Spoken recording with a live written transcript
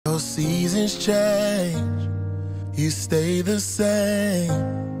seasons change, you stay the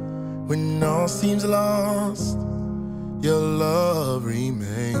same. When all seems lost, your love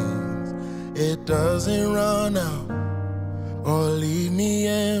remains. It doesn't run out or leave me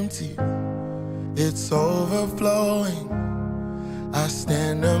empty. It's overflowing. I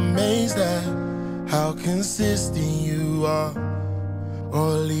stand amazed at how consistent you are,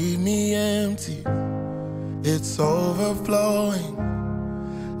 or leave me empty. It's overflowing.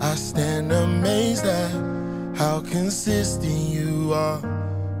 I stand amazed at how consistent you are,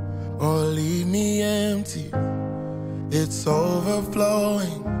 or leave me empty. It's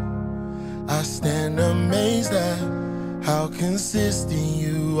overflowing. I stand amazed at how consistent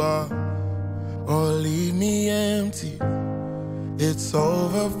you are, or leave me empty. It's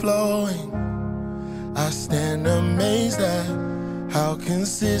overflowing. I stand amazed at how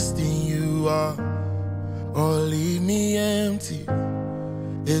consistent you are, or leave me empty.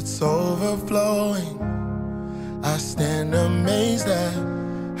 It's overflowing. I stand amazed at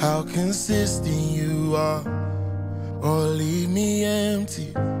how consistent you are, or leave me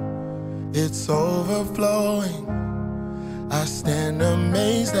empty. It's overflowing. I stand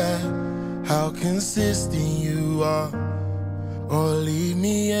amazed at how consistent you are, or leave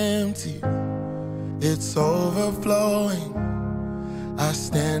me empty. It's overflowing. I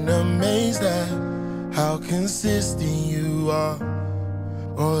stand amazed at how consistent you are,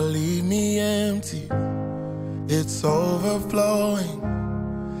 or leave me empty. It's overflowing.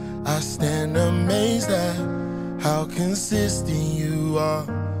 I stand amazed at how consistent you are,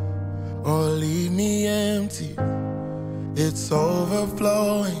 or leave me empty. It's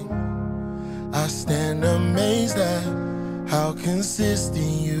overflowing. I stand amazed at how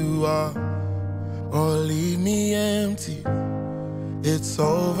consistent you are, or leave me empty. It's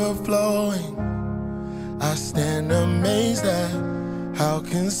overflowing. I stand amazed at how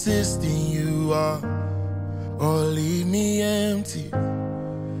consistent you are, or leave me empty.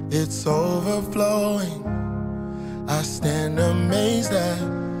 It's overflowing. I stand amazed at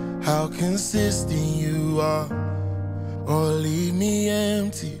how consistent you are, or leave me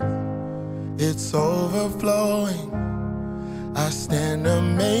empty. It's overflowing. I stand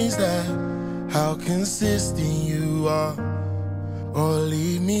amazed at how consistent you are, or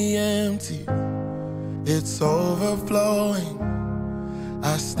leave me empty. It's overflowing.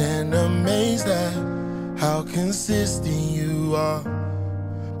 I stand amazed at how consistent you are,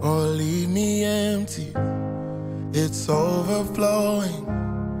 or leave me empty. It's overflowing.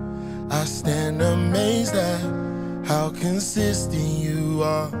 I stand amazed at how consistent you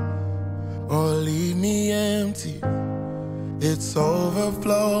are, or leave me empty. It's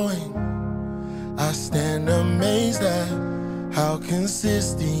overflowing. I stand amazed at how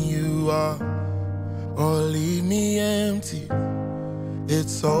consistent you are, or leave me empty.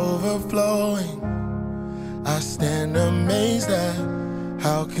 It's overflowing. I stand amazed at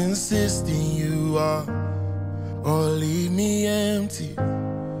how consistent you are, or leave me empty.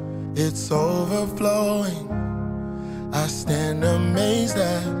 It's overflowing. I stand amazed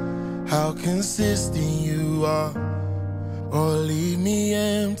at how consistent you are, or leave me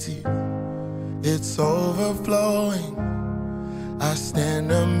empty. It's overflowing. I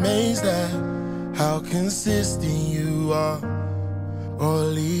stand amazed at how consistent you are, or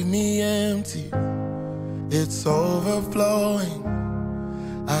leave me empty. It's overflowing.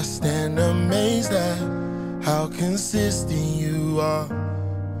 I stand amazed at how consistent you are,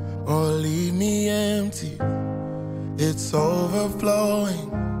 or leave me empty. It's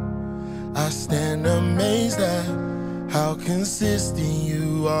overflowing. I stand amazed at how consistent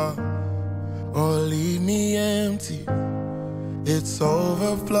you are, or leave me empty. It's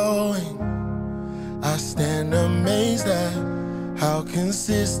overflowing. I stand amazed at how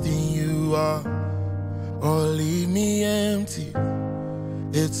consistent you are, or leave me empty.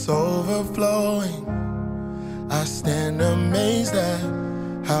 It's overflowing. I stand amazed at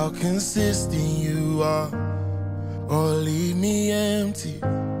how consistent you are, or leave me empty.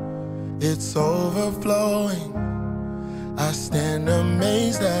 It's overflowing. I stand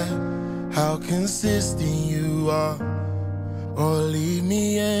amazed at how consistent you are, or leave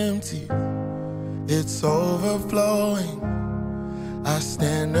me empty. It's overflowing. I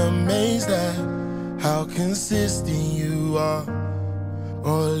stand amazed at how consistent you are,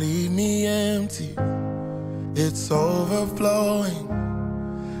 or leave me empty. It's overflowing.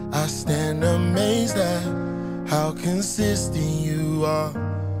 I stand amazed at how consistent you are,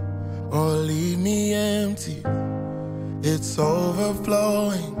 or leave me empty. It's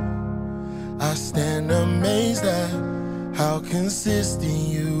overflowing. I stand amazed at how consistent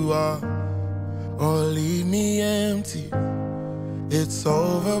you are, or leave me empty. it's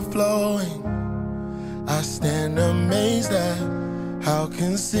overflowing. I stand amazed at how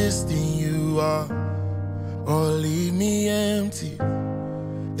consistent you are, or leave me empty,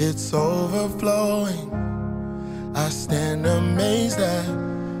 it's overflowing. I stand amazed at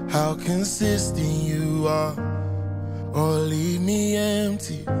how consistent you are, or leave me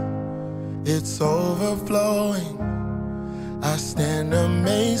empty, it's overflowing. I stand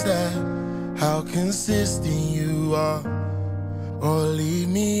amazed at how consistent you are, or leave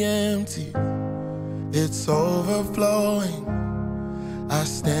me empty, it's overflowing. I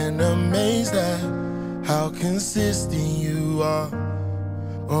stand amazed at how consistent you are,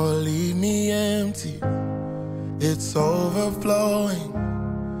 or leave me empty, it's overflowing.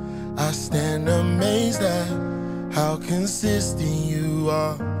 I stand amazed at how consistent you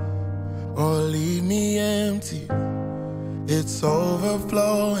are, or leave me empty, it's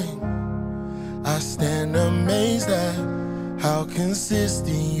overflowing. I stand amazed at how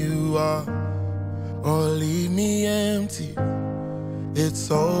consistent you are, or leave me empty, it's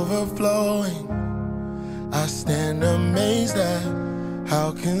overflowing. I stand amazed at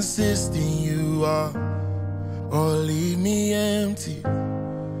how consistent you are, or leave me empty,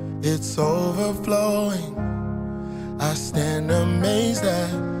 it's overflowing. I stand amazed at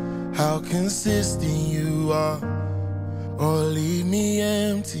how consistent you are, or leave me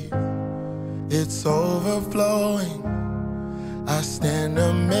empty, it's overflowing. I stand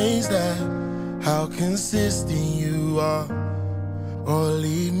amazed at how consistent you are, or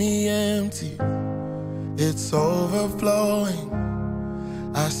leave me empty, it's overflowing.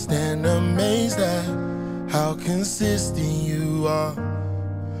 I stand amazed at how consistent you are,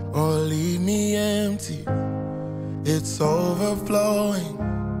 or leave me empty, it's overflowing.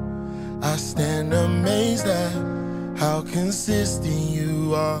 I stand amazed at how consistent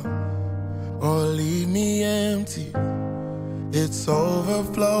you are, or leave me empty, it's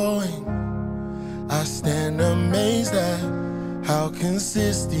overflowing. I stand amazed at how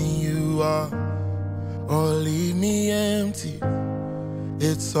consistent you are, or leave me empty,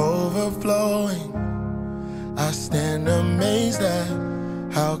 it's overflowing. I stand amazed at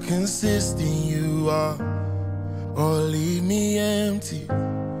how consistent you are, or leave me empty,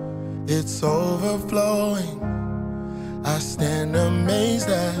 it's overflowing. I stand amazed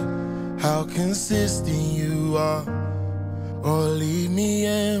at how consistent you are, or leave me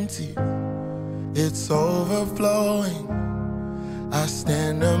empty, it's overflowing. I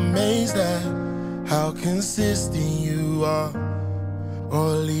stand amazed at how consistent you are, or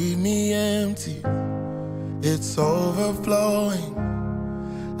leave me empty, it's overflowing.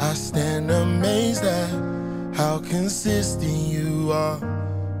 I stand amazed at how consistent you are,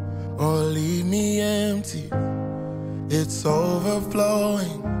 or leave me empty, it's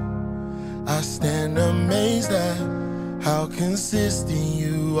overflowing. I stand amazed at how consistent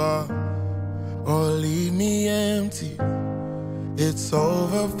you are, or leave me empty, it's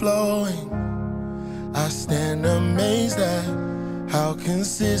overflowing. I stand amazed at how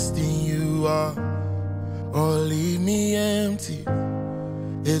consistent you are, or leave me empty,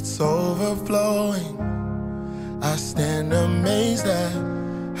 it's overflowing. I stand amazed at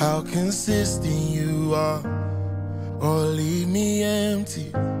how consistent you are, or leave me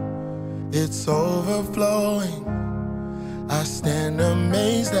empty, it's overflowing. I stand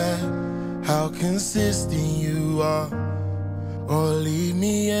amazed at how consistent you are, or leave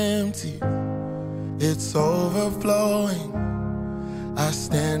me empty, it's overflowing. I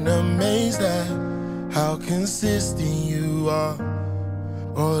stand amazed at how consistent you are,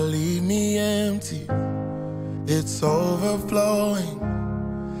 or leave me empty, it's overflowing.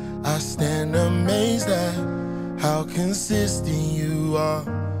 I stand amazed at how consistent you are,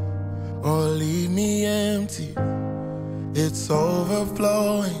 or leave me empty, it's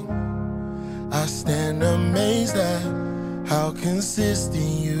overflowing. I stand amazed at how consistent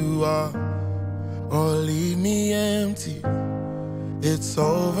you are, or leave me empty, it's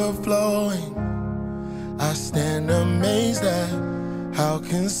overflowing. I stand amazed at how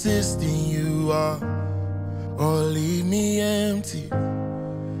consistent you are, or leave me empty,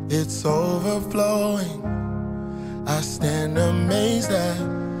 it's overflowing. I stand amazed at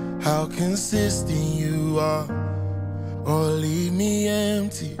how consistent you are, or leave me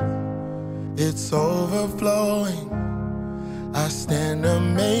empty, it's overflowing. I stand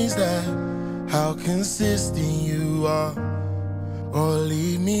amazed at how consistent you are, or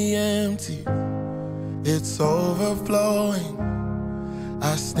leave me empty, it's overflowing.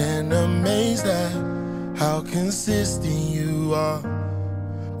 I stand amazed at how consistent you are,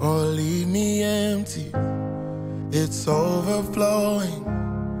 or leave me empty, it's overflowing.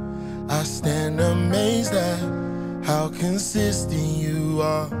 I stand amazed at how consistent you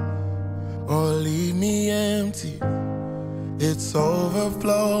are, or leave me empty. It's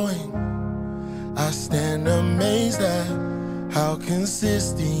overflowing. I stand amazed at how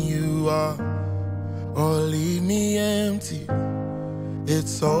consistent you are, or leave me empty.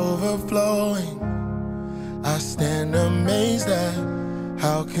 It's overflowing. I stand amazed at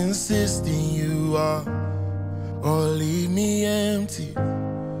how consistent you are, or leave me empty.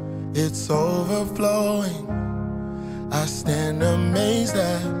 It's overflowing. I stand amazed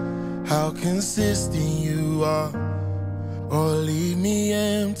at how consistent you are, or leave me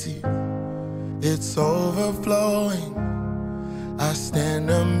empty. It's overflowing. I stand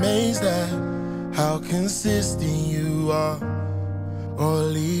amazed at how consistent you are, or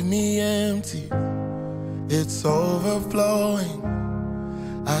leave me empty. It's overflowing.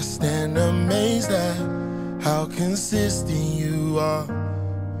 I stand amazed at how consistent you are,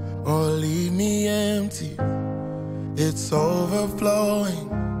 or leave me empty. It's overflowing.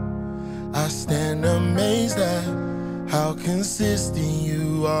 I stand amazed at how consistent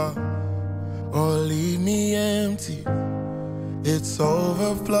you are, or leave me empty. It's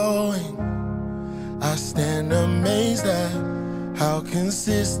overflowing. I stand amazed at how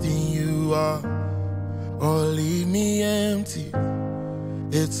consistent you are, or leave me empty.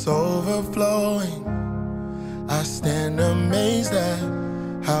 It's overflowing. I stand amazed at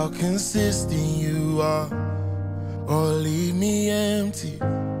how consistent you are, or leave me empty.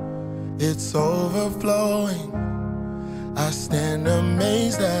 It's overflowing. I stand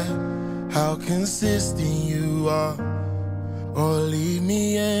amazed at how consistent you are, or leave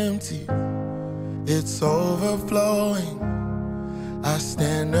me empty. It's overflowing. I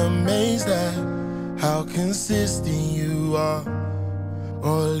stand amazed at how consistent you are,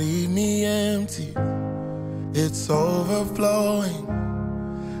 or leave me empty. It's overflowing.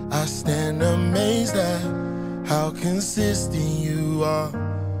 I stand amazed at how consistent you are,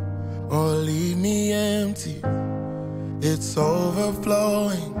 or leave me empty. It's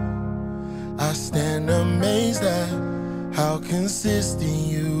overflowing. I stand amazed at how consistent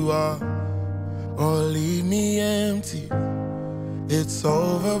you are, or leave me empty. It's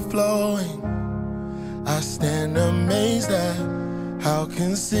overflowing. I stand amazed at how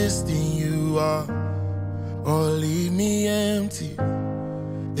consistent you are, or leave me empty.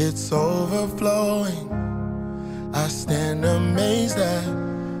 It's overflowing. I stand amazed at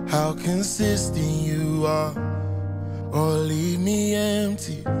how consistent you are, or leave me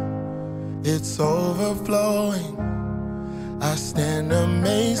empty. It's overflowing. I stand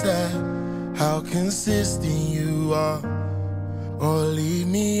amazed at how consistent you are, or leave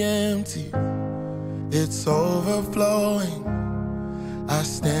me empty. It's overflowing. I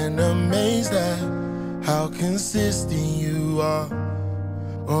stand amazed at how consistent you are,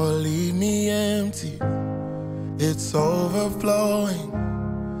 or leave me empty. It's overflowing.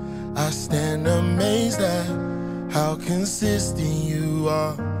 I stand amazed at how consistent you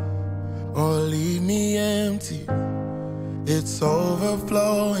are, or leave me empty. It's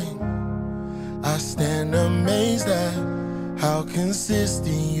overflowing. I stand amazed at how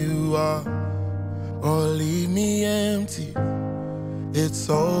consistent you are, or leave me empty. It's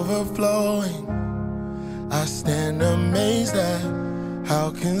overflowing. I stand amazed at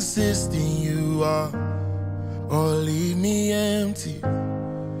how consistent you are, or leave me empty.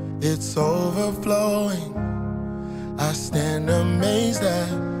 It's overflowing. I stand amazed at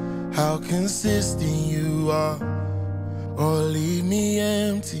how consistent you are, or leave me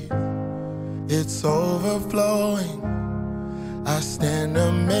empty. It's overflowing. I stand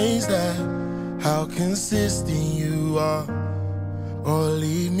amazed at how consistent you are, or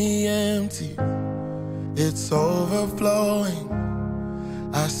leave me empty. It's overflowing.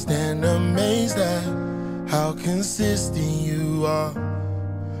 I stand amazed at how consistent you are,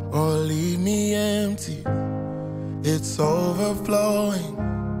 or leave me empty. It's overflowing.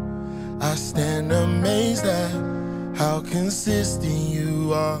 I stand amazed at how consistent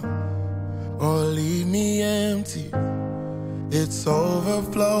you are, or leave me empty. It's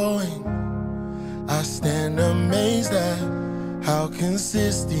overflowing. I stand amazed at how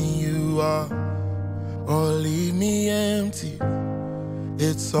consistent you are, or leave me empty.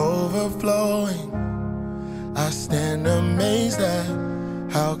 It's overflowing. I stand amazed at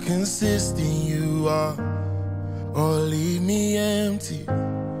how consistent you are, or leave me empty.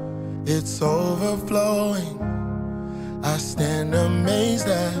 It's overflowing. I stand amazed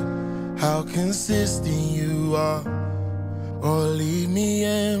at how consistent you are, or leave me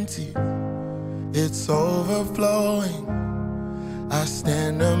empty. It's overflowing. I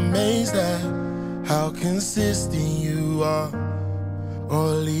stand amazed at how consistent you are, or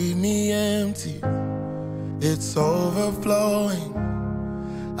leave me empty. it's overflowing.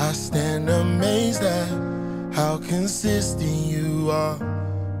 I stand amazed at how consistent you are,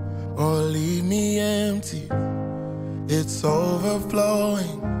 or leave me empty, it's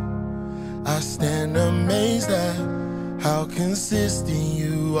overflowing. I stand amazed at how consistent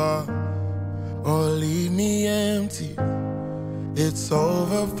you are, or leave me empty, it's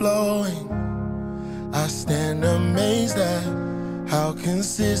overflowing. I stand amazed at how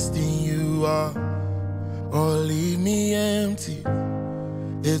consistent you are, or leave me empty,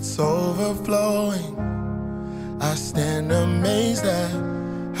 it's overflowing. I stand amazed at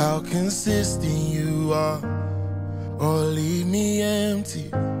how consistent you are, or leave me empty,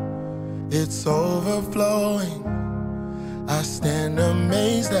 it's overflowing. I stand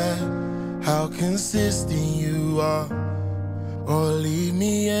amazed at how consistent you are, or leave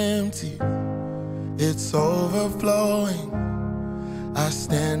me empty, it's overflowing. I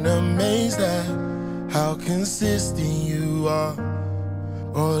stand amazed at how consistent you are,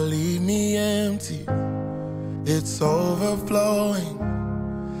 or leave me empty, it's overflowing.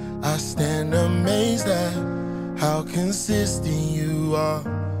 I stand amazed at how consistent you are,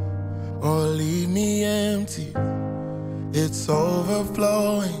 or leave me empty, it's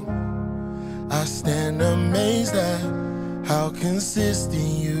overflowing. I stand amazed at how consistent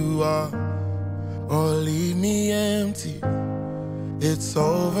you are, or leave me empty, it's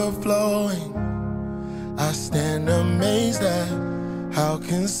overflowing. I stand amazed at how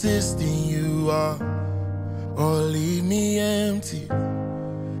consistent you are, or leave me empty,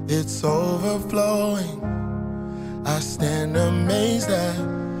 it's overflowing. I stand amazed at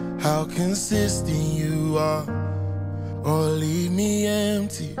how consistent you are, or leave me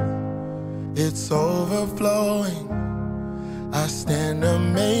empty, it's overflowing. I stand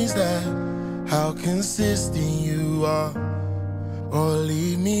amazed at how consistent you are, or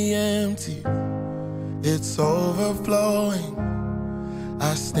leave me empty, it's overflowing.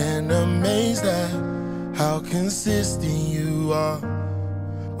 I stand amazed at how consistent you are,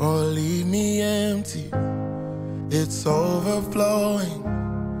 or leave me empty, it's overflowing.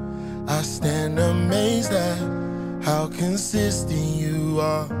 I stand amazed at how consistent you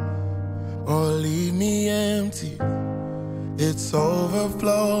are, or leave me empty, it's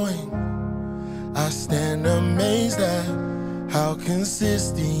overflowing. I stand amazed at how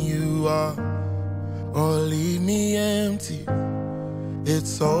consistent you are, or leave me empty,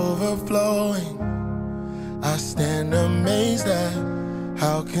 it's overflowing. I stand amazed at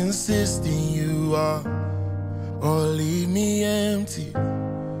how consistent you are, or leave me empty,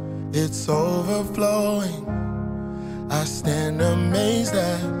 it's overflowing. I stand amazed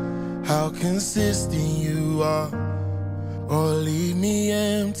at how consistent you are, or leave me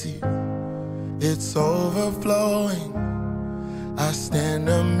empty, it's overflowing. I stand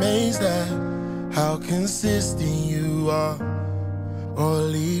amazed at how consistent you are, or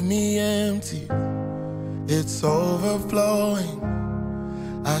leave me empty, it's overflowing.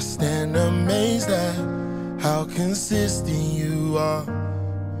 I stand amazed at how consistent you are,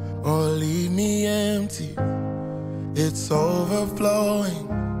 or leave me empty, it's overflowing.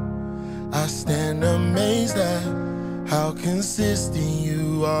 I stand amazed at how consistent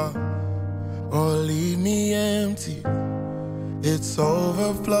you are, or leave me empty, it's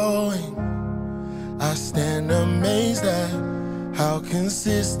overflowing. I stand amazed at how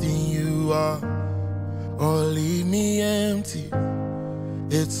consistent you are, or leave me empty,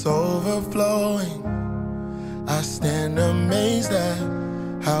 it's overflowing. I stand amazed at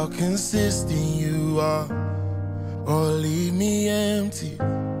how consistent you are, or leave me empty,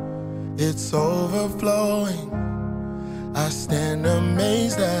 it's overflowing. I stand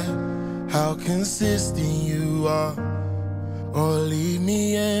amazed at how consistent you are, or leave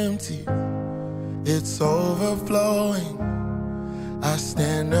me empty, it's overflowing. I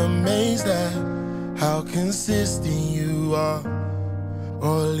stand amazed at how consistent you are,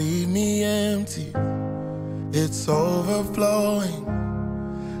 or leave me empty, it's overflowing.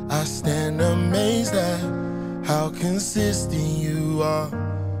 I stand amazed at how consistent you are,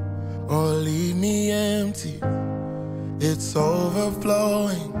 or leave me empty, it's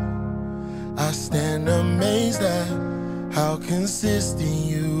overflowing. I stand amazed at how consistent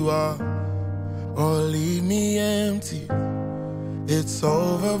you are, or leave me empty, it's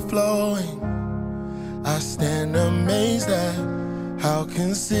overflowing. I stand amazed at how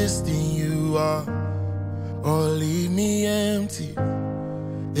consistent you are, or leave me empty,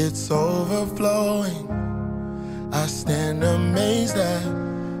 it's overflowing. I stand amazed at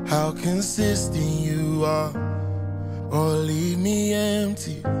how consistent you are, or leave me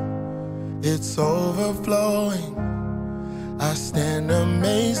empty, it's overflowing. I stand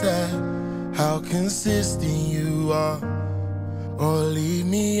amazed at how consistent you are, or leave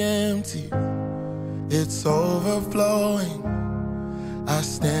me empty. It's overflowing. I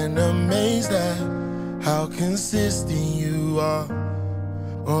stand amazed at how consistent you are,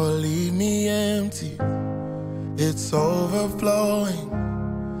 or leave me empty. It's overflowing.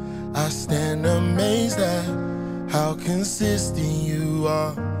 I stand amazed at how consistent you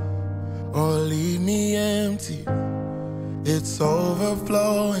are, or leave me empty. It's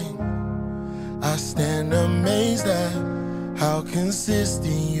overflowing. I stand amazed at how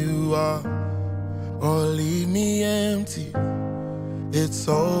consistent you are, or leave me empty. It's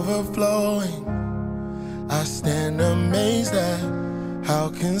overflowing. I stand amazed at how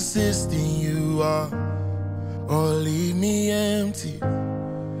consistent you are, or leave me empty.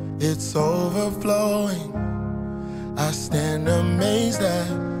 It's overflowing. I stand amazed at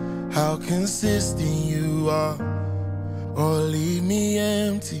how consistent you are, or leave me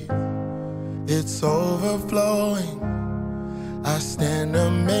empty. It's overflowing. I stand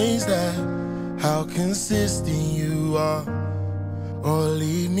amazed at how consistent you are, or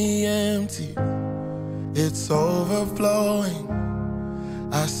leave me empty. It's overflowing.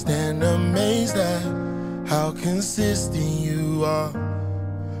 I stand amazed at how consistent you are,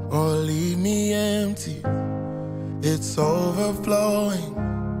 or leave me empty. It's overflowing.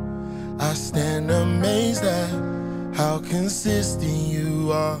 I stand amazed at how consistent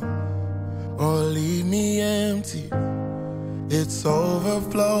you are, or leave me empty. It's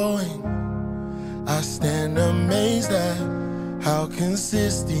overflowing. I stand amazed at how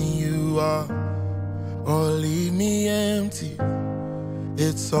consistent you are, or leave me empty.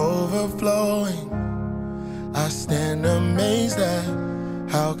 It's overflowing. I stand amazed at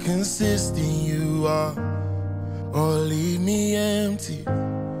how consistent you are, or leave me empty.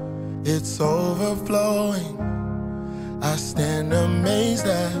 It's overflowing. I stand amazed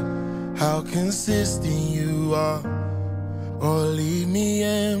at how consistent you are, or leave me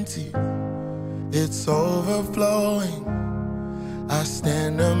empty. It's overflowing. I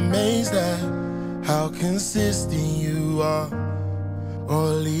stand amazed at how consistent you are, or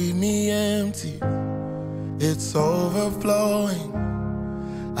leave me empty. It's overflowing.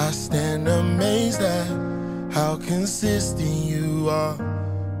 I stand amazed at how consistent you are,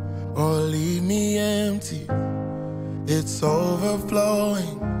 or leave me empty. It's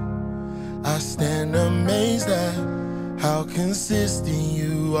overflowing. I stand amazed at how consistent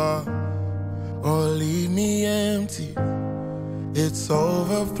you are, or leave me empty. It's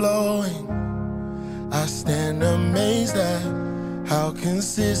overflowing. I stand amazed at how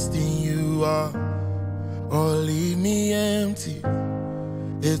consistent you are, or leave me empty.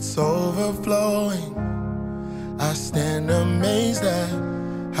 It's overflowing. I stand amazed at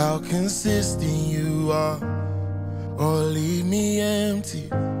how consistent you are, or leave me empty.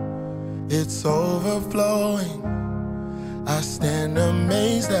 It's overflowing. I stand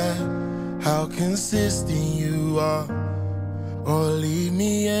amazed at how consistent you are, or leave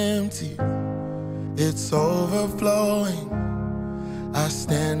me empty. It's overflowing. I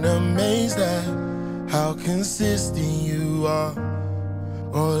stand amazed at how consistent you are,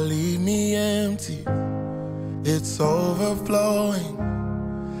 or leave me empty. It's overflowing.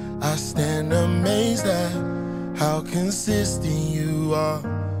 I stand amazed at how consistent you are,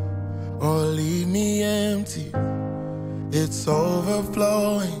 or leave me empty. It's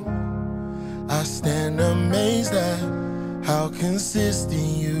overflowing. I stand amazed at how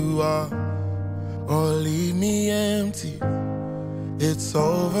consistent you are, or leave me empty. It's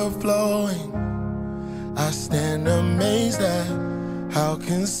overflowing. I stand amazed at how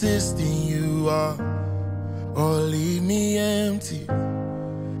consistent you are, or leave me empty.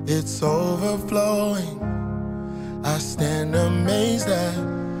 It's overflowing. I stand amazed at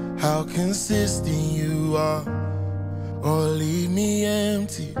how consistent you are, or leave me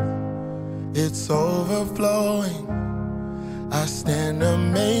empty. It's overflowing. I stand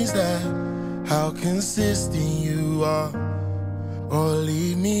amazed at how consistent you are, or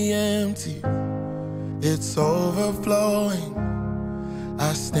leave me empty. It's overflowing.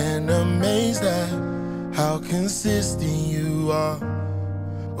 I stand amazed at how consistent you are,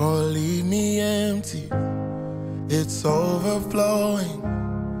 or leave me empty. It's overflowing.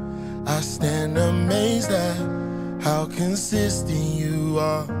 I stand amazed at how consistent you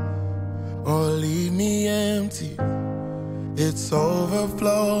are, or leave me empty. It's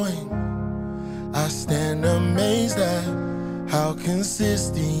overflowing. I stand amazed at how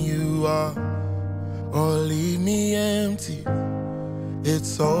consistent you are, or leave me empty.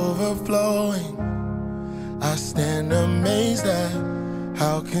 It's overflowing. I stand amazed at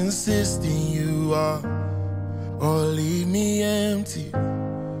how consistent you are, or leave me empty.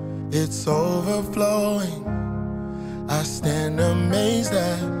 it's overflowing. I stand amazed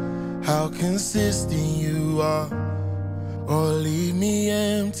at how consistent you are, or leave me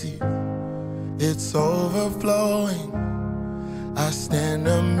empty, it's overflowing. I stand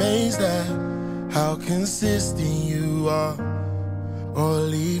amazed at how consistent you are, or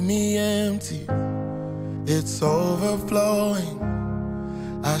leave me empty, it's overflowing.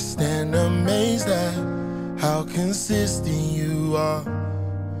 I stand amazed at how consistent you are,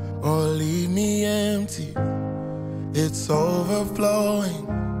 or leave me empty, it's overflowing.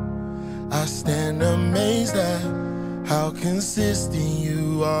 I stand amazed at how consistent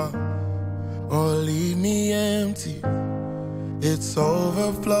you are, or leave me empty, it's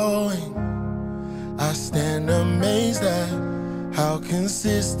overflowing. I stand amazed at how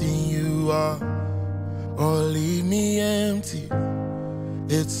consistent you are, or leave me empty,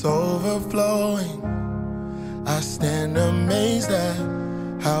 it's overflowing. I stand amazed at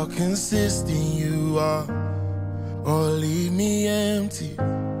how consistent you are, or leave me empty,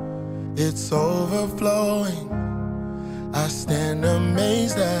 it's overflowing. I stand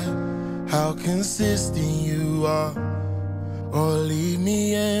amazed at how consistent you are, or leave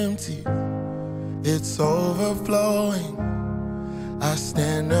me empty, it's overflowing. I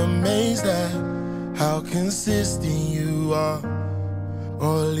stand amazed at how consistent you are,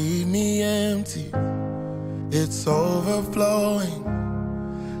 or leave me empty, it's overflowing.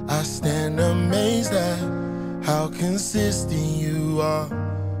 I stand amazed at how consistent you are,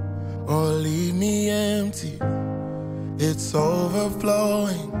 or leave me empty, it's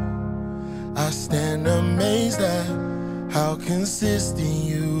overflowing. I stand amazed at how consistent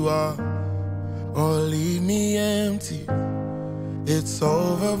you are, or leave me empty, it's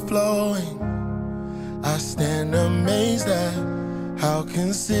overflowing. I stand amazed at how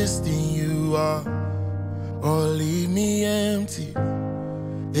consistent you are, or leave me empty,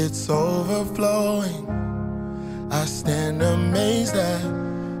 it's overflowing. I stand amazed at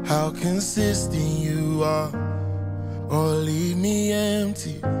how consistent you are, or leave me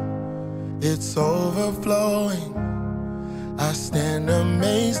empty, it's overflowing. I stand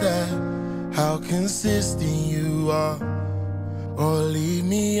amazed at how consistent you are, or leave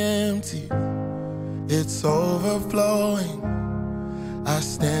me empty, it's overflowing. I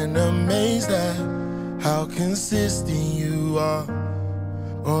stand amazed at how consistent you are,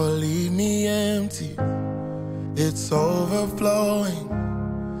 or leave me empty, it's overflowing.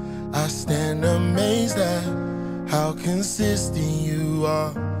 I stand amazed at how consistent you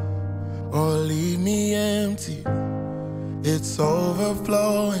are, or leave me empty, it's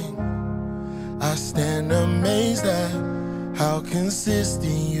overflowing. I stand amazed at how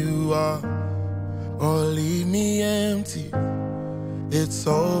consistent you are, or leave me empty, it's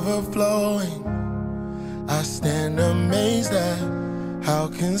overflowing. I stand amazed at how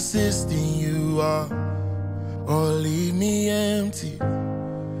consistent you are, or leave me empty,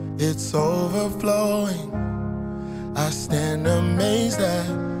 it's overflowing. I stand amazed at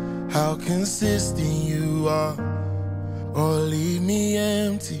how consistent you are, or leave me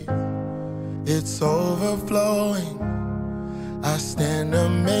empty, it's overflowing. I stand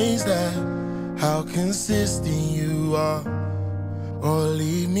amazed at how consistent you are, or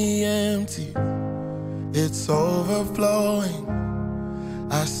leave me empty, it's overflowing.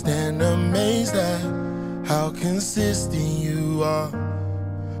 I stand amazed at how consistent you are,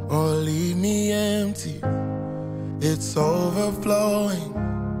 or leave me empty, it's overflowing.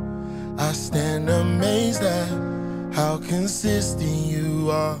 I stand amazed at how consistent you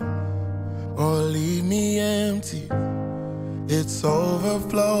are, or leave me empty, it's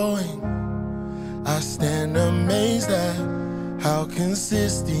overflowing. I stand amazed at how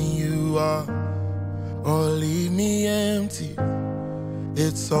consistent you are, or leave me empty,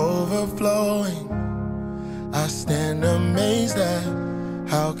 it's overflowing. I stand amazed at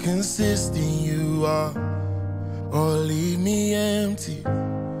how consistent you are, or leave me empty,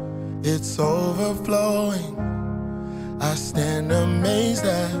 it's overflowing. I stand amazed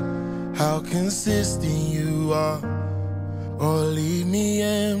at how consistent you are, or leave me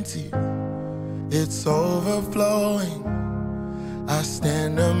empty, it's overflowing. I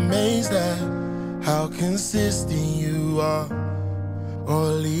stand amazed at how consistent you are, or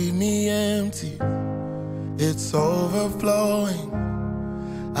leave me empty, it's overflowing.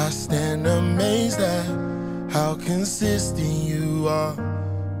 I stand amazed at how consistent you are,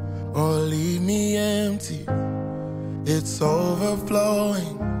 or leave me empty, it's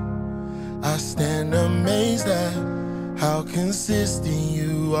overflowing. I stand amazed at how consistent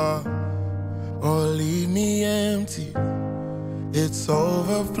you are, or leave me empty, it's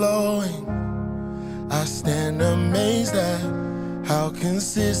overflowing. I stand amazed at how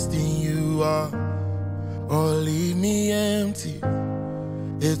consistent you are, or leave me empty.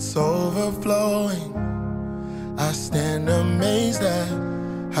 It's overflowing. I stand amazed at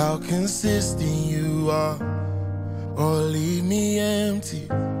how consistent you are, or leave me empty.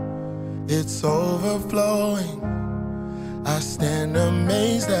 It's overflowing. I stand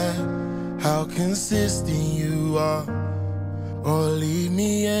amazed at how consistent you are, or leave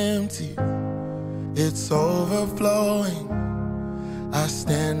me empty. It's overflowing. I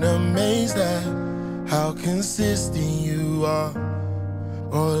stand amazed at how consistent you are,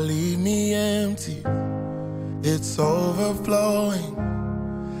 or leave me empty. It's overflowing.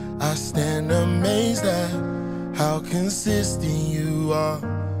 I stand amazed at how consistent you are,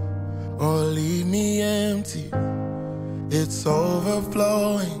 or leave me empty. It's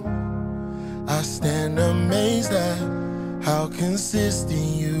overflowing. I stand amazed at how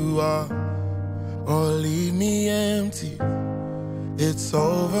consistent you are, or leave me empty. It's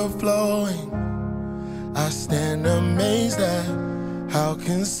overflowing. I stand amazed at how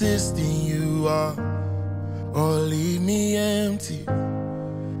consistent you are, or leave me empty.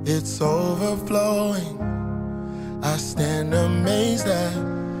 It's overflowing. I stand amazed at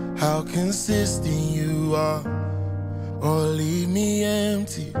how consistent you are, or leave me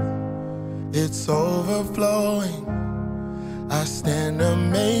empty. It's overflowing. I stand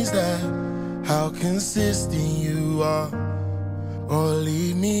amazed at how consistent you are, or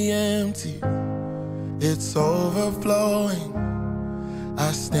leave me empty. It's overflowing.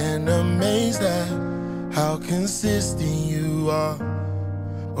 I stand amazed at how consistent you are,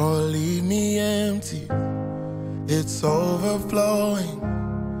 or leave me empty. It's overflowing.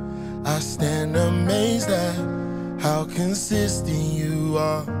 I stand amazed at how consistent you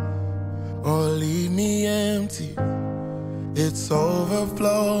are, or leave me empty. It's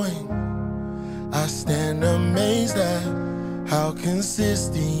overflowing. I stand amazed at how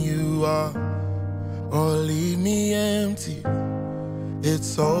consistent you are, or leave me empty.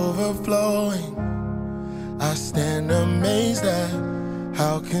 It's overflowing. I stand amazed at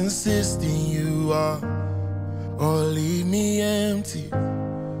how consistent you are, or leave me empty.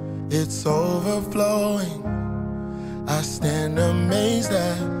 It's overflowing. I stand amazed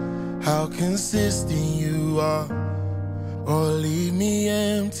at how consistent you are, or leave me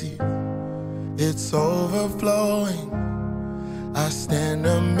empty. It's overflowing. I stand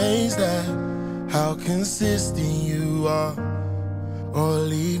amazed at how consistent you are, or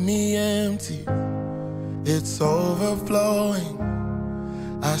leave me empty. It's overflowing.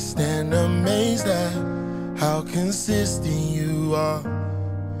 I stand amazed at how consistent you are,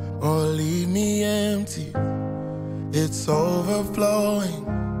 or leave me empty. It's overflowing.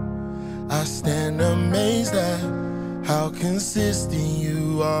 I stand amazed at how consistent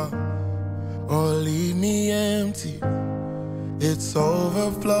you are, or leave me empty. It's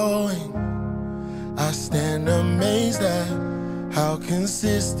overflowing. I stand amazed at how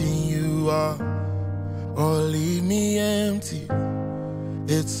consistent you are, or leave me empty.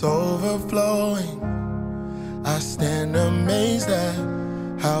 It's overflowing. I stand amazed at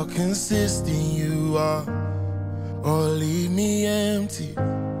how consistent you are, or leave me empty.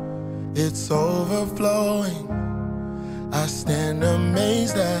 It's overflowing. I stand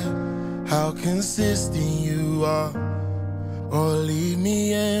amazed at how consistent you are, or leave me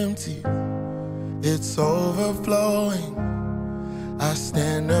empty. It's overflowing. I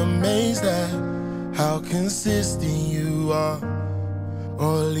stand amazed at how consistent you are,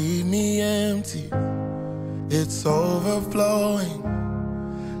 or leave me empty. It's overflowing.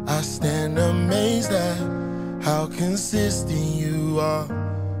 I stand amazed at how consistent you are,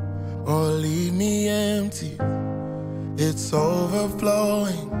 or leave me empty. It's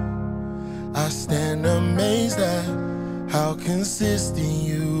overflowing. I stand amazed at how consistent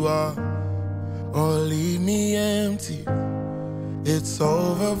you are, or leave me empty. It's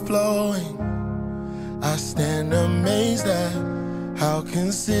overflowing. I stand amazed at how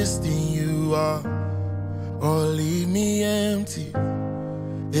consistent you are, or leave me empty.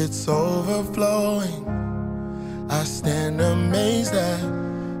 It's overflowing. I stand amazed at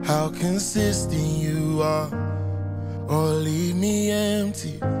how consistent you are, or leave me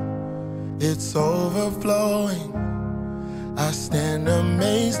empty. It's overflowing. I stand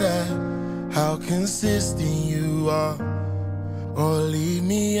amazed at how consistent you are, or leave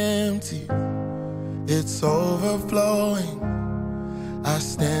me empty. It's overflowing. I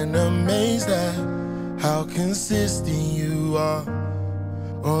stand amazed at how consistent you are,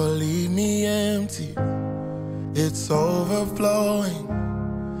 or leave me empty. It's overflowing.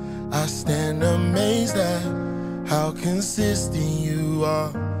 I stand amazed at how consistent you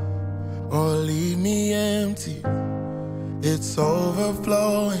are, or leave me empty. it's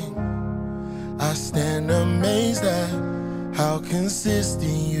overflowing. I stand amazed at how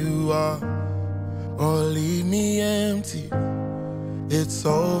consistent you are, or leave me empty, it's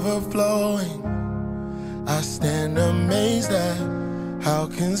overflowing. I stand amazed at how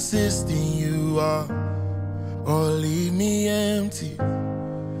consistent you are, or leave me empty,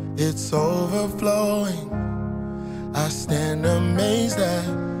 it's overflowing. I stand amazed at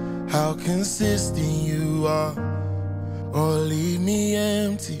how consistent you are, or leave me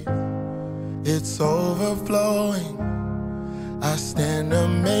empty, it's overflowing. I stand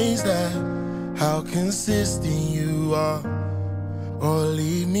amazed at how consistent you are, or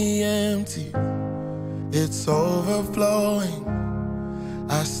leave me empty, it's overflowing.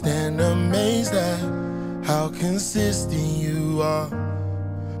 I stand amazed at how consistent you are,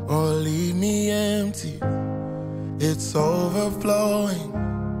 or leave me empty, it's overflowing.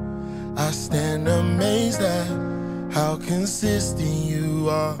 I stand amazed at how consistent you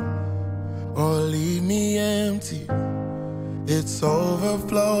are, or leave me empty, it's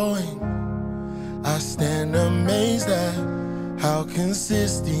overflowing. I stand amazed at how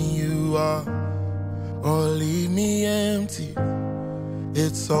consistent you are, or leave me empty,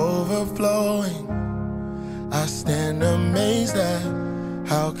 it's overflowing. I stand amazed at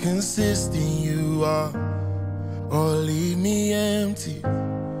how consistent you are, or leave me empty,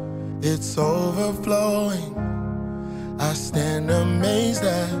 it's overflowing. I stand amazed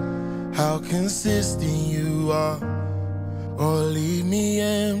at how consistent you are, or leave me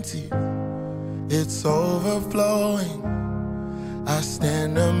empty, it's overflowing. I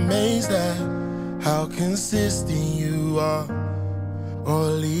stand amazed at how consistent you are, or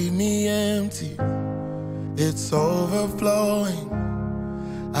leave me empty, it's overflowing.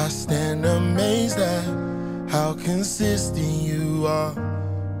 I stand amazed at how consistent you are,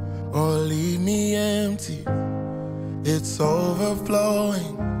 or leave me empty, it's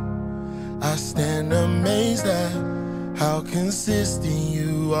overflowing. I stand amazed at how consistent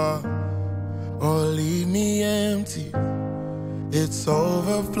you are, or leave me empty, it's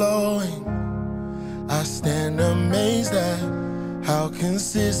overflowing. I stand amazed at how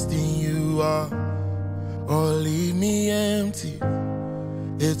consistent you are, or leave me empty,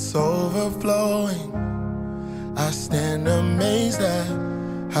 it's overflowing. I stand amazed at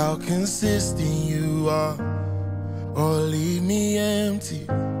how consistent you are, or leave me empty,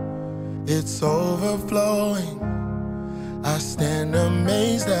 it's overflowing. I stand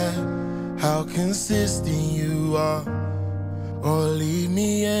amazed at how consistent you are, or leave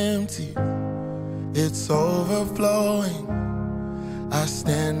me empty, it's overflowing. I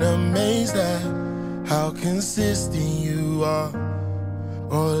stand amazed at how consistent you are,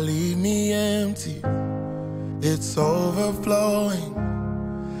 or leave me empty, it's overflowing.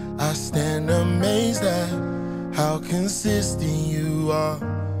 I stand amazed at how consistent you are,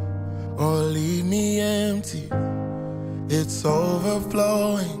 or leave me empty, it's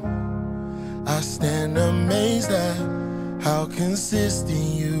overflowing. I stand amazed at how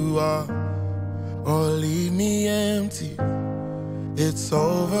consistent you are, or leave me empty, it's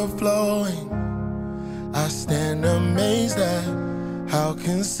overflowing. I stand amazed at how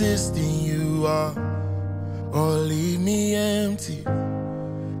consistent you are, or leave me empty,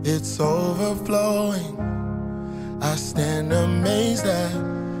 it's overflowing. I stand amazed at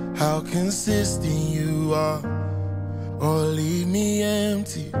how consistent you are, or leave me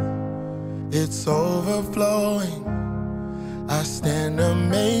empty, it's overflowing. I stand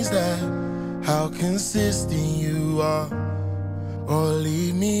amazed at how consistent you are, or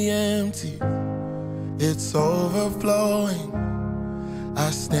leave me empty, it's overflowing.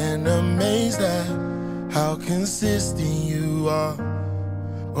 I stand amazed at how consistent you are,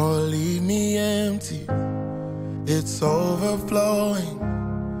 or leave me empty, it's overflowing.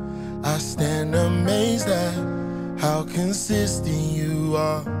 I stand amazed at how consistent you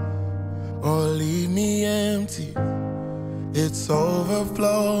are, or leave me empty, it's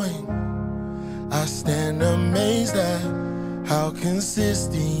overflowing. I stand amazed at how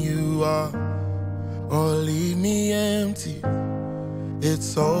consistent you are, or leave me empty,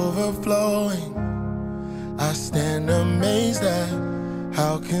 it's overflowing. I stand amazed at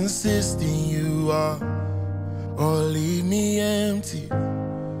how consistent you are, or leave me empty,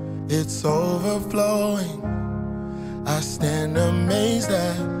 it's overflowing. I stand amazed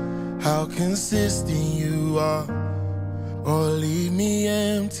at how consistent you are, or leave me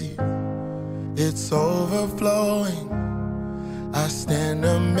empty, it's overflowing. I stand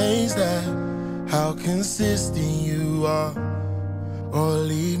amazed at how consistent you are, or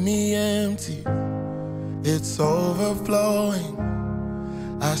leave me empty, it's overflowing.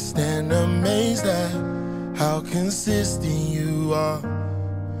 I stand amazed at how consistent you are,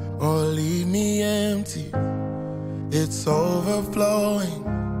 or leave me empty. It's overflowing.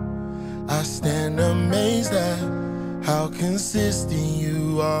 I stand amazed at how consistent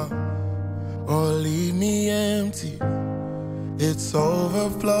you are, or leave me empty. It's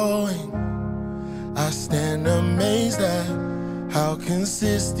overflowing. I stand amazed at how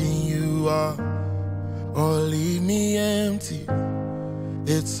consistent you are, or leave me empty.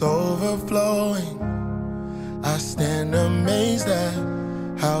 It's overflowing. I stand amazed at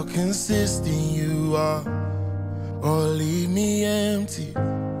how consistent you are, or leave me empty.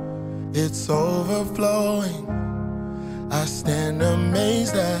 It's overflowing. I stand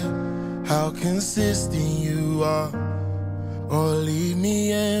amazed at how consistent you are, or leave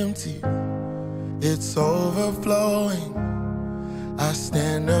me empty. It's overflowing. I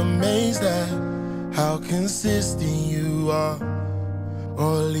stand amazed at how consistent you are,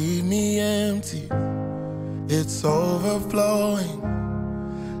 or leave me empty. It's overflowing.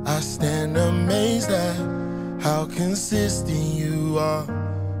 I stand amazed at how consistent you are,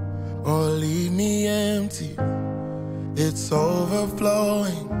 or leave me empty. It's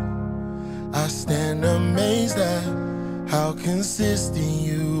overflowing. I stand amazed at how consistent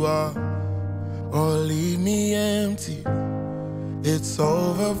you are, or leave me empty. It's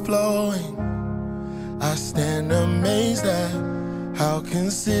overflowing. I stand amazed at how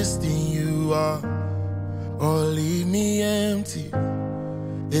consistent you are, or leave me empty.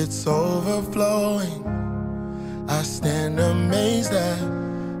 It's overflowing. I stand amazed at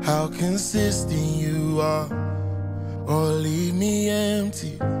how consistent you are, or leave me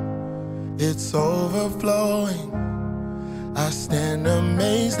empty. It's overflowing. I stand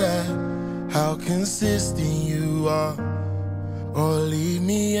amazed at how consistent you are, or leave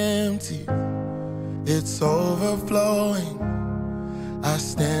me empty. It's overflowing. I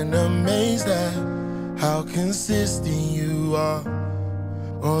stand amazed at how consistent you are,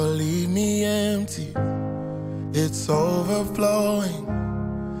 or leave me empty. It's overflowing.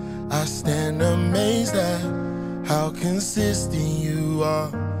 I stand amazed at how consistent you are,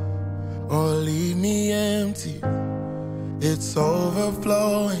 or leave me empty. It's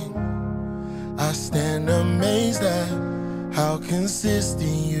overflowing. I stand amazed at how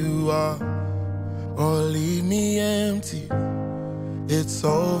consistent you are, or leave me empty. It's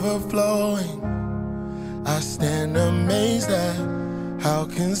overflowing. I stand amazed at how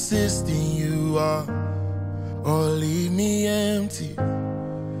consistent you are, or leave me empty.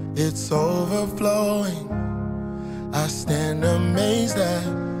 It's overflowing. I stand amazed at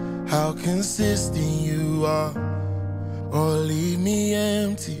how consistent you are, or leave me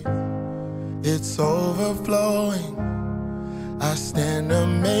empty. It's overflowing. I stand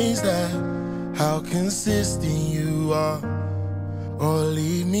amazed at how consistent you are, or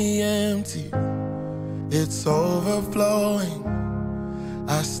leave me empty. It's overflowing.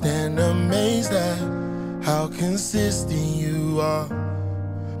 I stand amazed at how consistent you are,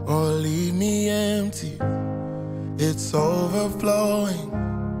 or leave me empty. It's overflowing.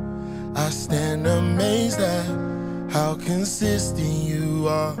 I stand amazed at how consistent you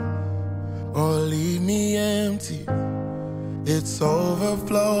are, or leave me empty. It's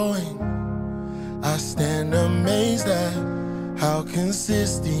overflowing. I stand amazed at how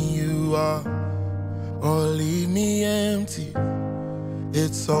consistent you are, or leave me empty.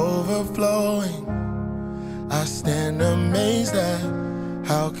 It's overflowing. I stand amazed at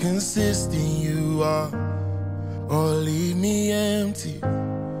how consistent you are, or leave me empty.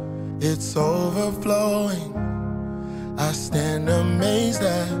 It's overflowing. I stand amazed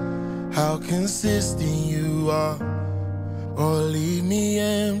at how consistent you are, or leave me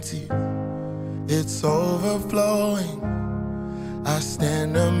empty. It's overflowing. I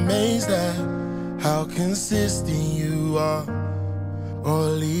stand amazed at how consistent you are, or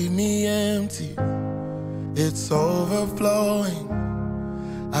leave me empty. It's overflowing.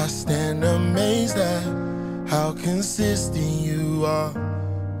 I stand amazed at how consistent you are,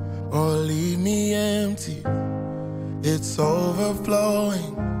 or leave me empty. It's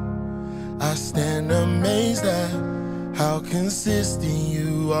overflowing. I stand amazed at how consistent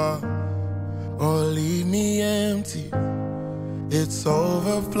you are, or leave me empty. It's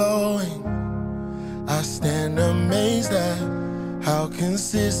overflowing. I stand amazed at how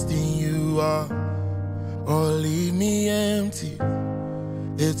consistent you are, or leave me empty.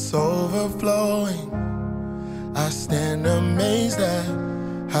 It's overflowing. I stand amazed at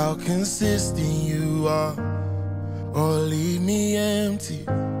how consistent you are, or leave me empty.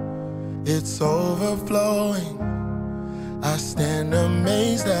 It's overflowing. I stand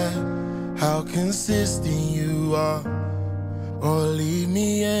amazed at how consistent you are, or leave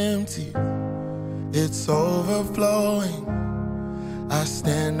me empty. it's overflowing. I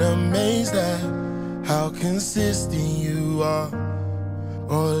stand amazed at how consistent you are,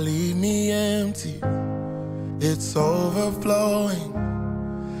 or leave me empty, it's overflowing.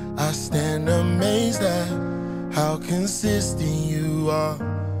 I stand amazed at how consistent you are,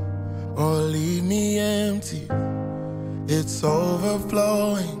 or leave me empty, it's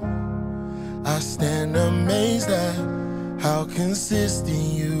overflowing. I stand amazed at how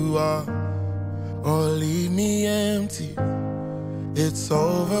consistent you are, or leave me empty, it's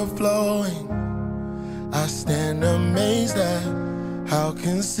overflowing. I stand amazed at how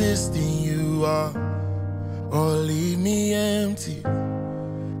consistent you are, or leave me empty,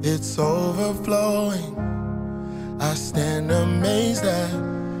 it's overflowing. I stand amazed at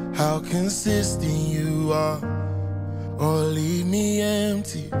how consistent you are, or leave me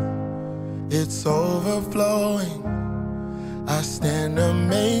empty, it's overflowing. I stand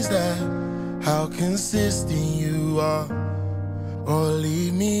amazed at how consistent you are, or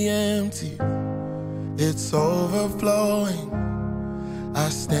leave me empty, it's overflowing. I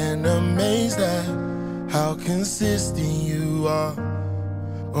stand amazed at how consistent you are,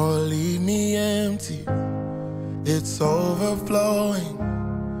 or leave me empty, it's overflowing.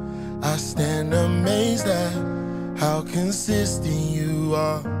 I stand amazed at how consistent you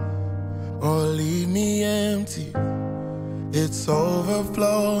are, or leave me empty, it's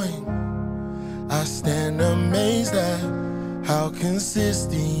overflowing. I stand amazed at how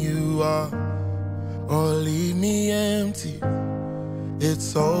consistent you are, or leave me empty,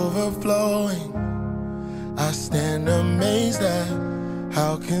 it's overflowing. I stand amazed at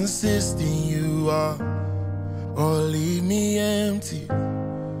how consistent you are, or leave me empty,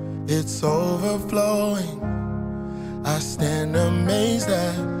 it's overflowing. I stand amazed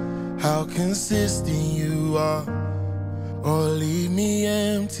at how consistent you are, or leave me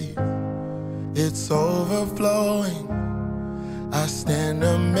empty, it's overflowing. I stand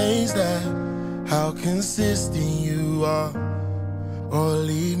amazed at how consistent you are, or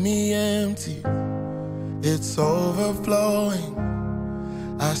leave me empty, it's overflowing.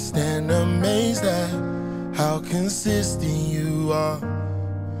 I stand amazed at how consistent you are,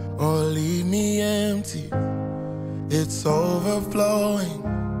 or leave me empty, it's overflowing.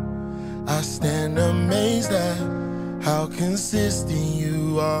 I stand amazed at how consistent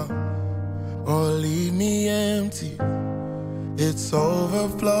you are, or leave me empty, it's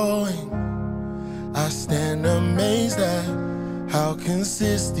overflowing. I stand amazed at how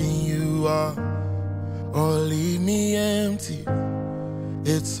consistent you are, or leave me empty,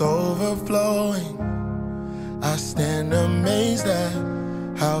 it's overflowing. I stand amazed at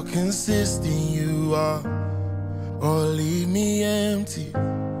how consistent you are, or leave me empty,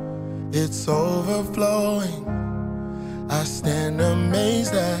 it's overflowing. I stand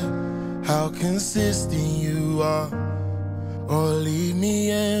amazed at how consistent you are, or leave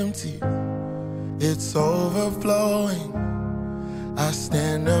me empty, it's overflowing. I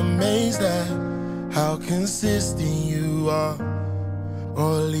stand amazed at how consistent you are,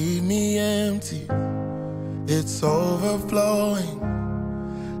 or leave me empty, it's overflowing.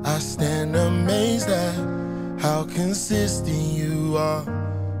 I stand amazed at how consistent you are,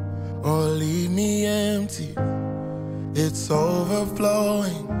 or leave me empty, it's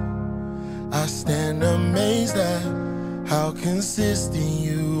overflowing. I stand amazed at how consistent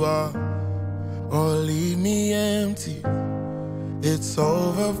you are, or leave me empty, it's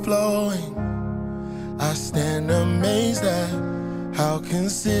overflowing. I stand amazed at how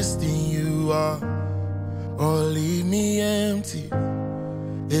consistent you are, or leave me empty,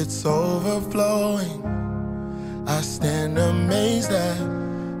 it's overflowing. I stand amazed at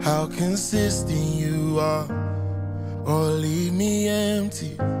how consistent you are, or leave me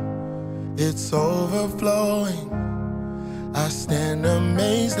empty, it's overflowing. I stand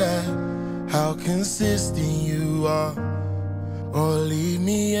amazed at how consistent you are, or leave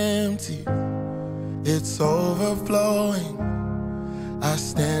me empty, it's overflowing. I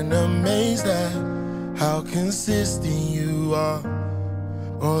stand amazed at how consistent you are,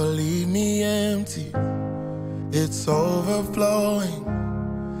 or leave me empty, it's overflowing.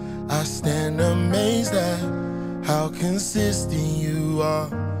 I stand amazed at how consistent you are,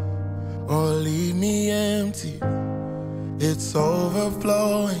 or leave me empty, it's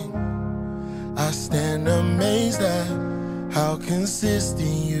overflowing. I stand amazed at how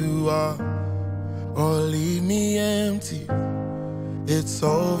consistent you are, or leave me empty, it's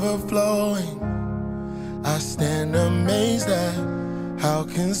overflowing. I stand amazed at how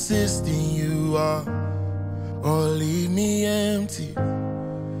consistent you are, or leave me empty,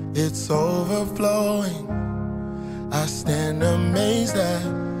 it's overflowing. I stand amazed at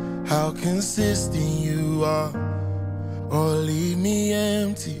how consistent you are, or leave me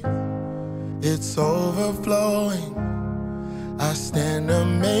empty. It's overflowing. I stand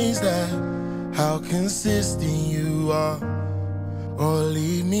amazed at how consistent you are, or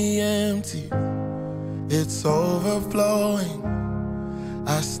leave me empty. It's overflowing.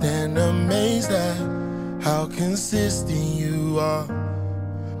 I stand amazed at how consistent you are,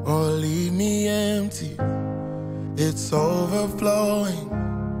 or leave me empty. It's overflowing.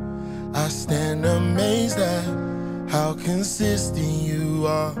 I stand amazed at how consistent you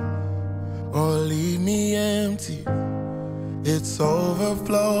are, or leave me empty. It's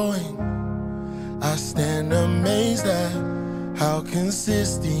overflowing. I stand amazed at how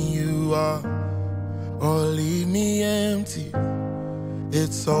consistent you are, or leave me empty.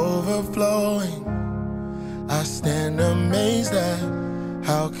 It's overflowing. I stand amazed at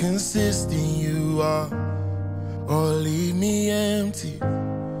how consistent you are, or leave me empty.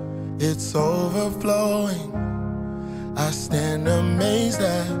 It's overflowing. I stand amazed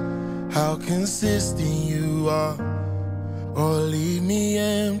at how consistent you are, or leave me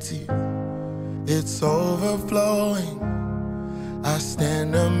empty. It's overflowing. I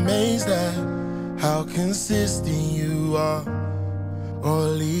stand amazed at how consistent you are, or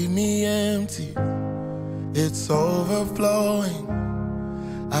leave me empty. It's overflowing.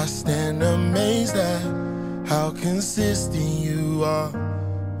 I stand amazed at how consistent you are,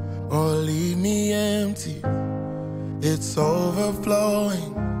 or leave me empty. It's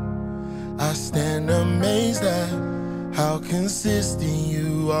overflowing. I stand amazed at how consistent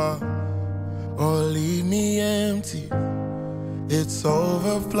you are, or leave me empty. It's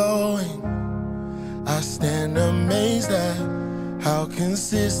overflowing. I stand amazed at how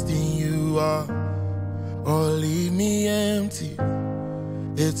consistent you are, or leave me empty.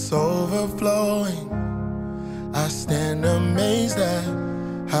 It's overflowing. I stand amazed at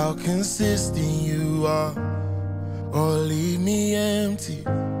how consistent you are, or leave me empty.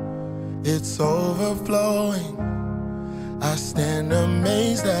 It's overflowing. I stand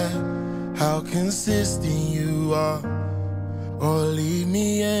amazed at how consistent you are, or leave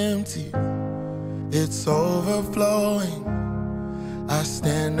me empty. It's overflowing. I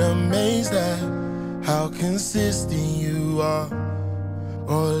stand amazed at how consistent you are,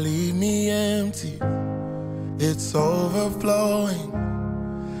 or leave me empty. It's overflowing.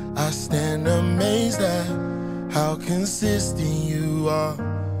 I stand amazed at how consistent you are,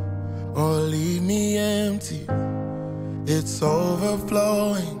 or leave me empty. It's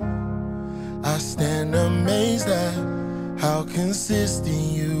overflowing. I stand amazed at how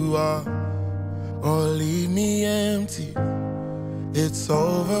consistent you are, or leave me empty. It's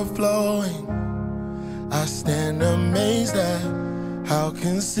overflowing. I stand amazed at how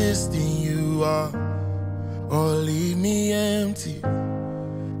consistent you are, or leave me empty.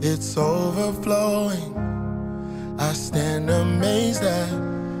 It's overflowing. I stand amazed at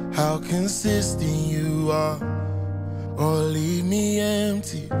how consistent you are, or leave me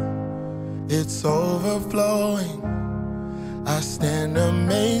empty. It's overflowing. I stand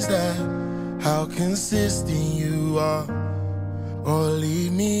amazed at how consistent you are, or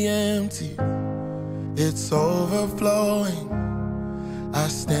leave me empty. It's overflowing. I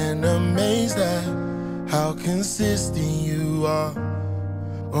stand amazed at how consistent you are,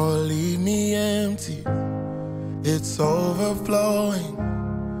 or leave me empty. It's overflowing.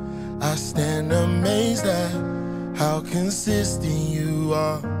 I stand amazed at how consistent you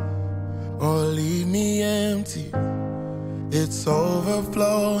are, or leave me empty. It's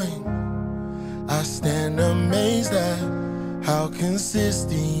overflowing. I stand amazed at how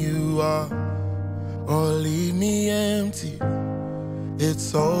consistent you are, or leave me empty.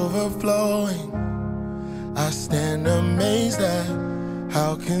 It's overflowing. I stand amazed at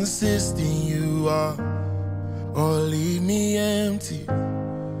how consistent you are, or leave me empty.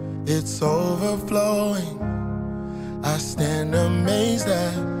 It's overflowing. I stand amazed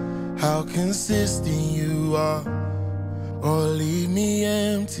at how consistent you are, or leave me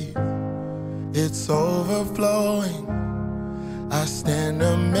empty. It's overflowing. I stand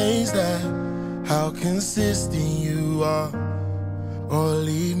amazed at how consistent you are, or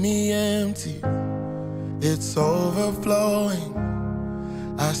leave me empty. It's overflowing.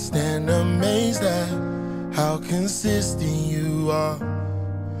 I stand amazed at how consistent you are,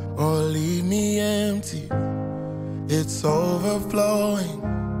 or leave me empty. It's overflowing.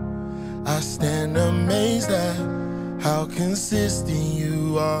 I stand amazed at how consistent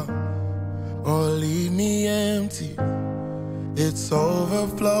you are, or leave me empty. It's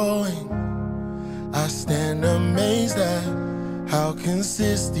overflowing. I stand amazed at how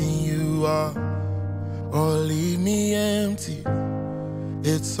consistent you are, or leave me empty.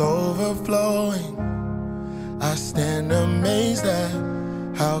 it's overflowing. I stand amazed at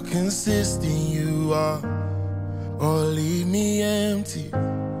how consistent you are, or leave me empty,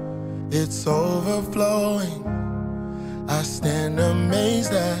 it's overflowing. I stand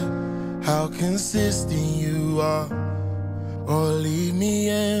amazed at how consistent you are, or leave me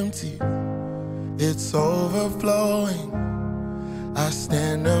empty, it's overflowing. I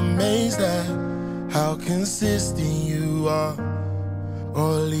stand amazed at how consistent you are,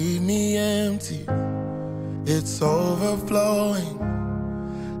 or leave me empty, it's overflowing.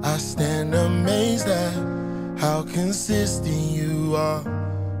 I stand amazed at how consistent you are,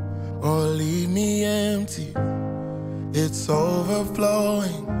 or leave me empty, it's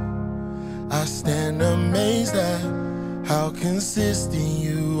overflowing. I stand amazed at how consistent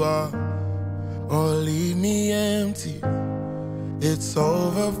you are, or leave me empty, it's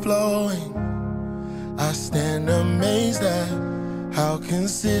overflowing. I stand amazed at how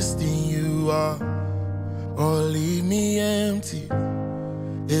consistent you are, or leave me empty,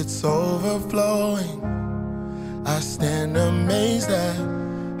 it's overflowing. I stand amazed at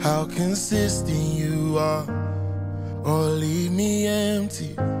how consistent you are, or leave me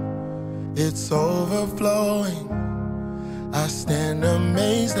empty, it's overflowing. I stand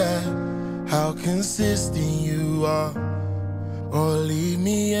amazed at how consistent you are, or leave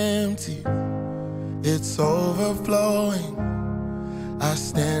me empty, it's overflowing. I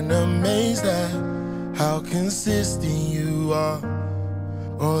stand amazed at how consistent you are,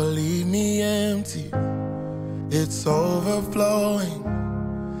 or leave me empty, it's overflowing.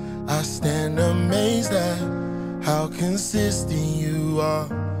 I stand amazed at how consistent you are,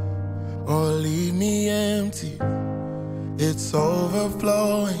 or leave me empty, it's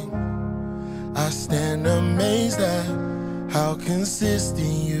overflowing. I stand amazed at how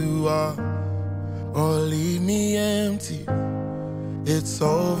consistent you are, or leave me empty, it's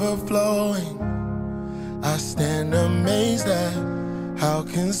overflowing. I stand amazed at how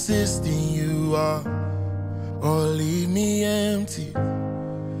consistent you are, or leave me empty,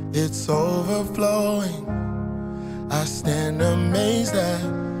 it's overflowing. I stand amazed at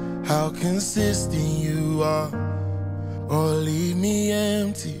how consistent you are, or leave me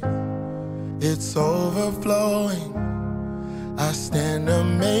empty, it's overflowing. I stand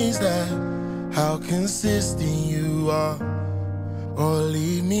amazed at how consistent you are, or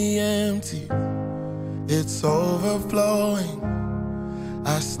leave me empty, it's overflowing.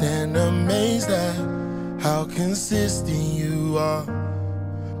 I stand amazed at how consistent you are,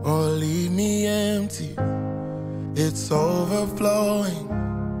 or leave me empty, it's overflowing.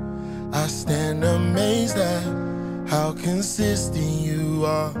 I stand amazed at how consistent you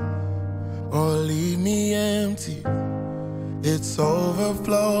are, or leave me empty, it's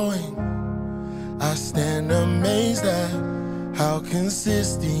overflowing. I stand amazed at how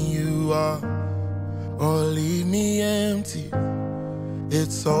consistent you are, or leave me empty,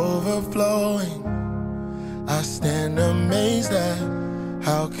 it's overflowing. I stand amazed at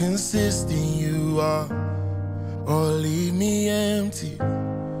how consistent you are, or leave me empty,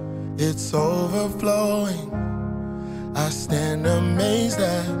 it's overflowing. I stand amazed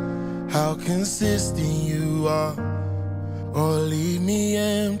at how consistent you are, or leave me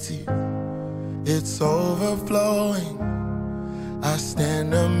empty, it's overflowing. I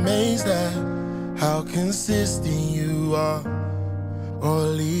stand amazed at how consistent you are, or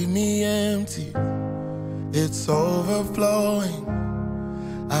leave me empty, it's overflowing.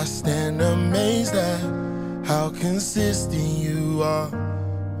 I stand amazed at how consistent you are,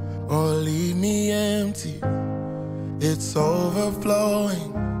 or leave me empty, it's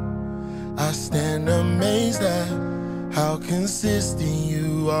overflowing. I stand amazed at how consistent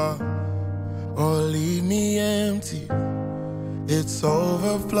you are, or leave me empty, it's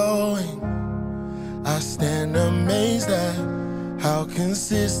overflowing. I stand amazed at how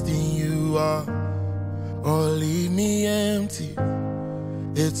consistent you are, or leave me empty,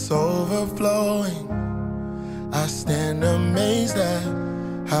 it's overflowing. I stand amazed at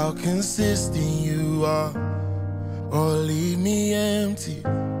how consistent you are, or leave me empty,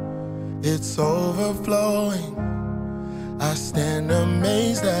 it's overflowing. I stand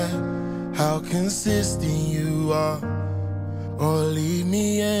amazed at how consistent you are, or leave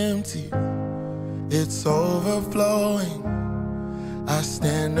me empty, it's overflowing. I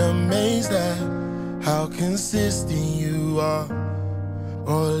stand amazed at how consistent you are,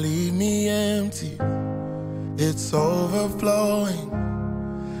 or leave me empty, it's overflowing.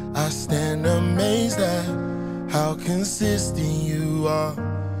 I stand amazed at how consistent you are.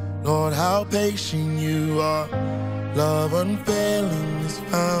 Lord, how patient you are. Love unfailing has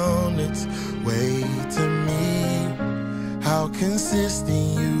found its way to me. How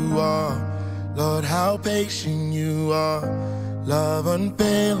consistent you are. Lord, how patient you are. Love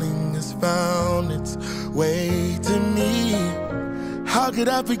unfailing has found its way to me. How could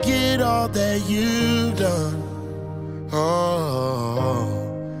I forget all that you've done? Oh,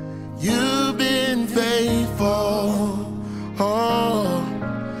 you've been faithful. Oh,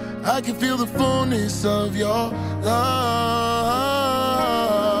 I can feel the fullness of your love.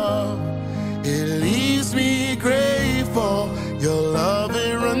 It leaves me grateful. Your love,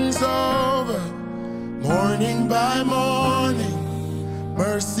 it runs over. Morning by morning,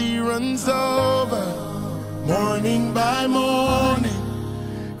 mercy runs over. Morning by morning,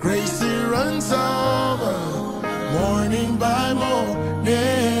 grace, it runs over. Morning by